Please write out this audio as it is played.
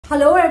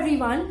Hello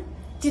everyone.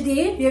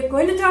 Today we are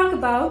going to talk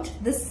about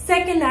the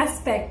second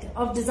aspect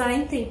of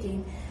design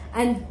thinking,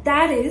 and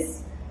that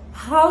is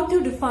how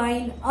to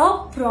define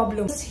a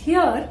problem.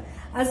 Here,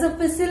 as a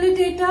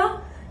facilitator,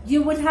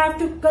 you would have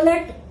to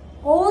collect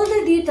all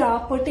the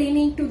data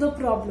pertaining to the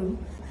problem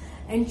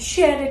and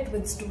share it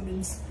with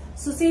students.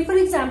 So say for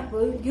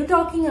example, you're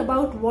talking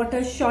about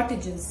water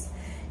shortages,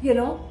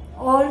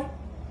 or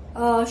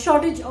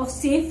shortage of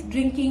safe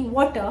drinking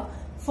water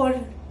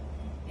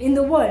in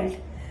the world.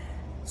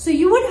 So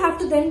you would have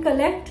to then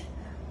collect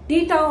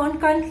data on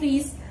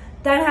countries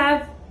that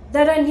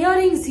are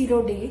nearing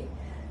 0 day,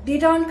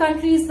 data on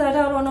countries that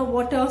are on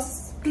a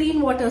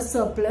clean water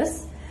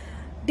surplus,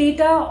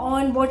 data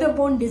on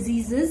waterborne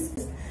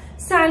diseases,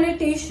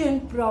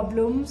 sanitation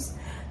problems,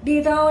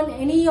 data on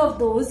any of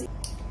those.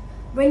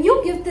 When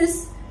you give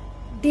this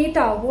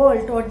data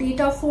vault or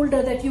data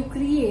folder that you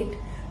create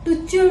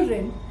to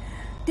children,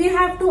 they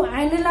have to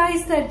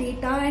analyze that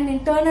data and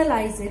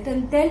internalize it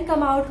and then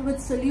come out with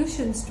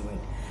solutions to it.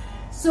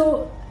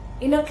 So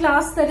in a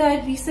class that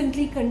I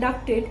recently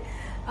conducted,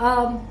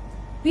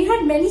 we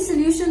had many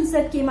solutions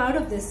that came out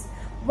of this.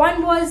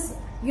 One was,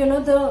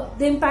 the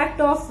impact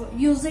of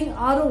using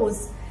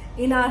ROs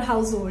in our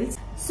households.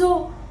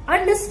 So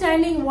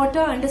understanding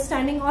water,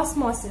 understanding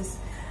osmosis.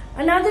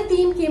 Another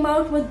team came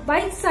out with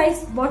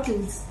bite-sized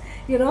bottles.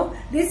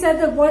 They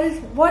said that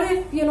what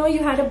if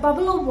you had a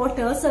bubble of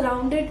water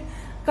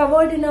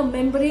covered in a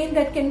membrane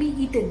that can be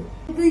eaten.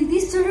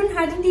 These children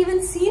hadn't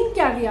even seen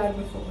caviar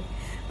before,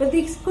 but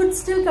they could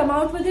still come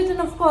out with it. And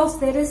of course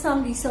there is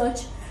some research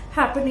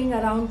happening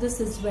around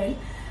this as well,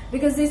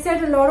 because they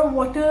said a lot of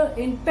water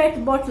in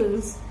PET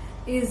bottles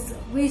is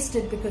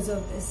wasted because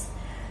of this.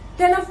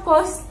 Then of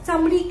course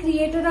somebody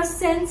created a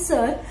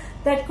sensor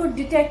that could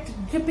detect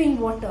dripping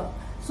water,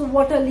 so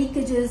water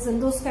leakages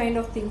and those kind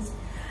of things.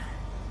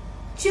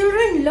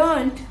 Children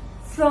learned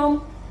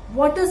from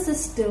water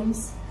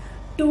systems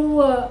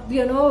to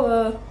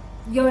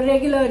your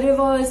regular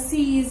rivers,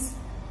 seas,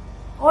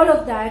 all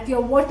of that,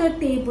 your water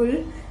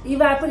table,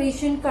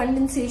 evaporation,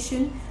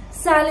 condensation,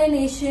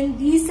 salination,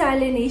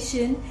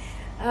 desalination.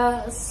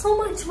 So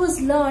much was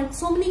learned,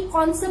 so many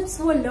concepts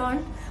were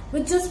learned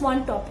with just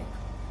one topic,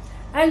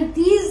 and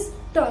these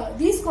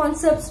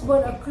concepts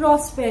were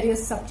across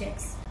various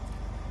subjects.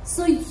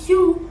 So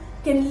you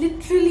can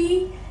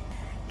literally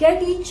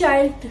get each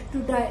child to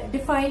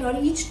define, or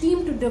each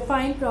team to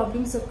define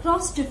problems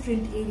across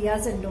different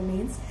areas and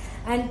domains,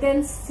 and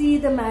then see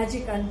the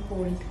magic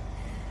unfold.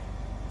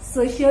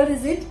 So here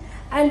is it,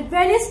 and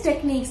various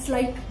techniques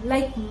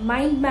like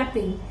mind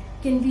mapping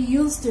can be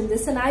used in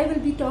this, and I will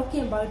be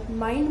talking about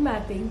mind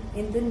mapping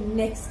in the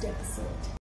next episode.